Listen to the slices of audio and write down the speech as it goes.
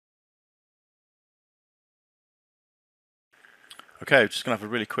Okay, just going to have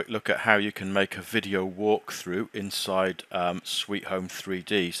a really quick look at how you can make a video walkthrough inside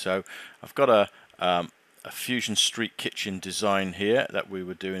SweetHome3D. So I've got a Fusion Street Kitchen design here that we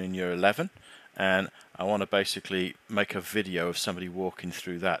were doing in year 11, and I want to basically make a video of somebody walking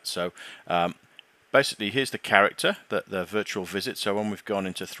through that. So basically here's the character, the virtual visit. So when we've gone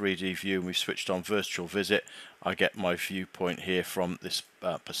into 3D view and we've switched on virtual visit, I get my viewpoint here from this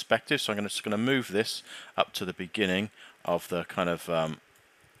perspective. So I'm just going to move this up to the beginning of the kind of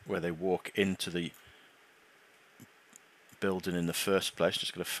where they walk into the building in the first place.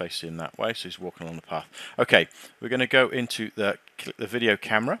 Just going to face him that way, so he's walking along the path. Okay, we're going to go into the video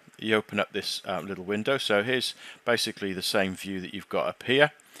camera. You open up this little window. So here's basically the same view that you've got up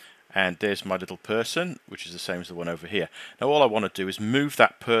here, and there's my little person, which is the same as the one over here. Now all I want to do is move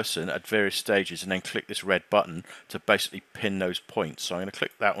that person at various stages and then click this red button to basically pin those points. So I'm going to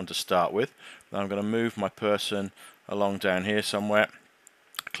click that one to start with. Then I'm going to move my person along down here somewhere.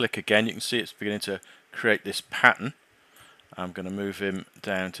 Click again. You can see it's beginning to create this pattern. I'm going to move him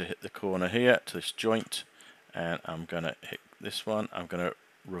down to hit the corner here to this joint, and I'm going to hit this one. I'm going to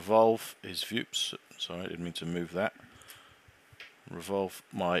revolve his view. Sorry, I didn't mean to move that. Revolve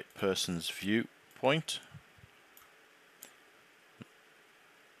my person's viewpoint.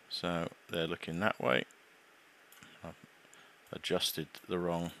 So they're looking that way. I've adjusted the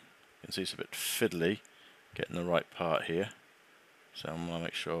wrong. You can see it's a bit fiddly getting the right part here. So I'm going to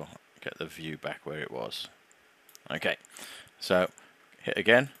make sure I get the view back where it was. Okay, so hit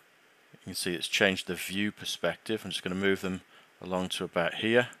again. You can see it's changed the view perspective. I'm just going to move them along to about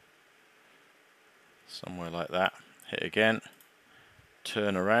here. Somewhere like that. Hit again.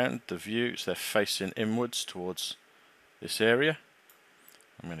 Turn around the view so they're facing inwards towards this area.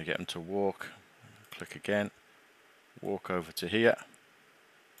 I'm going to get them to walk. Click again. Walk over to here.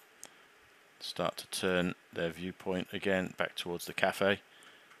 Start to turn their viewpoint again back towards the cafe.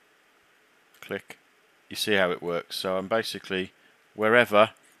 Click. You see how it works. So I'm basically,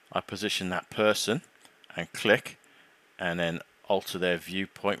 wherever I position that person and click, and then alter their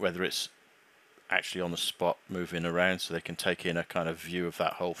viewpoint, whether it's actually on the spot moving around so they can take in a kind of view of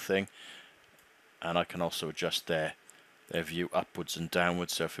that whole thing, and I can also adjust their view upwards and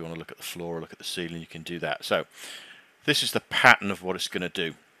downwards. So if you want to look at the floor or look at the ceiling, you can do that. So this is the pattern of what it's going to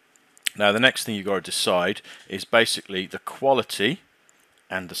do. Now the next thing you've got to decide is basically the quality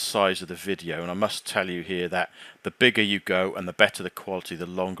and the size of the video, and I must tell you here that the bigger you go and the better the quality, the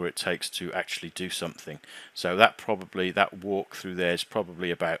longer it takes to actually do something. So that walk through there is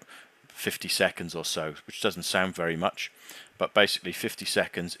probably about 50 seconds or so, which doesn't sound very much, but basically 50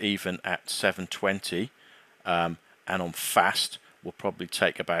 seconds even at 720 and on fast will probably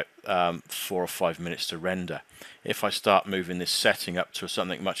take about 4 or 5 minutes to render. If I start moving this setting up to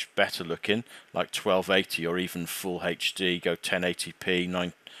something much better looking, like 1280 or even full HD, go 1080p,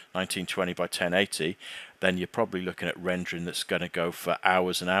 1920 by 1080, then you're probably looking at rendering that's going to go for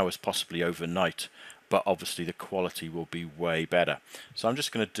hours and hours, possibly overnight. But obviously the quality will be way better. So I'm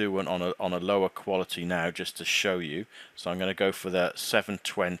just going to do one on a lower quality now, just to show you. So I'm going to go for the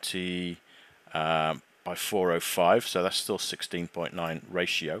 720 by 405, so that's still 16.9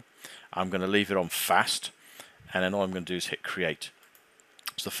 ratio. I'm going to leave it on fast, and then all I'm going to do is hit create.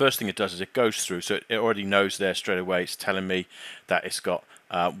 So the first thing it does is it goes through, so it already knows there straight away. It's telling me that it's got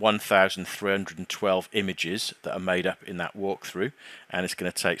 1,312 images that are made up in that walkthrough, and it's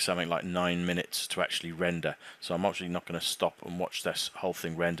going to take something like 9 minutes to actually render. So I'm actually not going to stop and watch this whole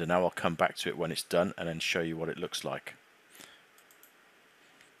thing render now. I'll come back to it when it's done and then show you what it looks like.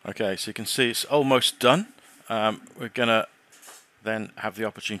 Okay, so you can see it's almost done. We're going to then have the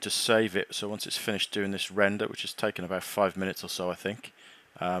opportunity to save it. So once it's finished doing this render, which has taken about 5 minutes or so, I think,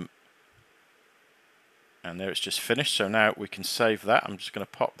 and there it's just finished. So now we can save that. I'm just going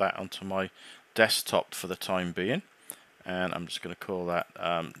to pop that onto my desktop for the time being, and I'm just going to call that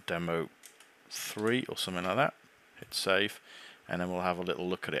demo 3 or something like that. Hit save, and then we'll have a little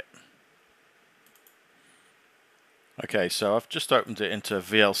look at it. Okay, so I've just opened it into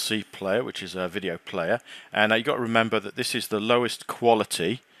Vlc Player, which is a video player, and you've got to remember that this is the lowest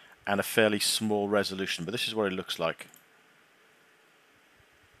quality and a fairly small resolution, but this is what it looks like.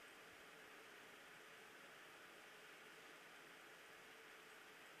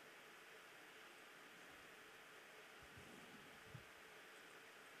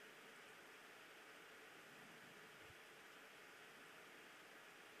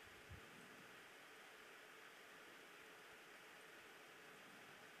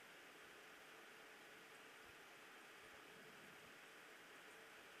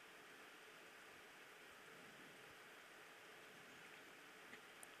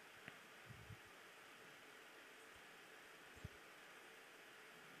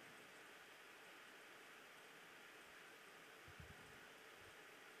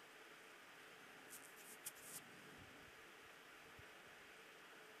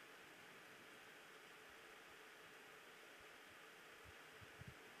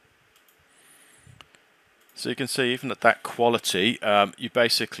 So you can see even at that quality, you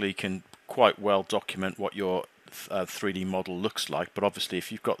basically can quite well document what your 3D model looks like. But obviously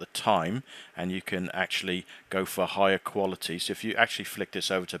if you've got the time and you can actually go for higher quality, so if you actually flick this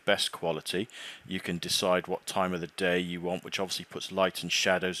over to best quality, you can decide what time of the day you want, which obviously puts light and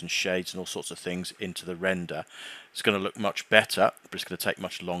shadows and shades and all sorts of things into the render. It's going to look much better, but it's going to take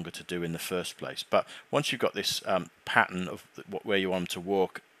much longer to do in the first place. But once you've got this pattern of where you want them to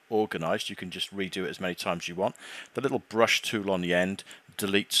walk organized, you can just redo it as many times as you want. The little brush tool on the end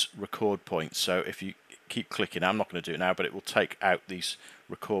deletes record points, so if you keep clicking, I'm not going to do it now, but it will take out these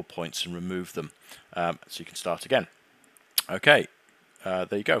record points and remove them, so you can start again. Okay, there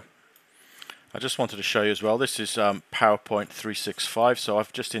you go. I just wanted to show you as well, this is PowerPoint 365, so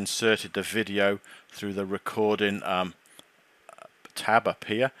I've just inserted the video through the recording tab up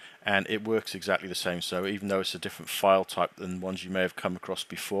here, and it works exactly the same. So even though it's a different file type than ones you may have come across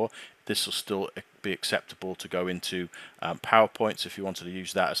before, this will still be acceptable to go into PowerPoint. So if you wanted to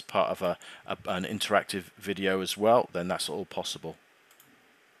use that as part of an interactive video as well, then that's all possible.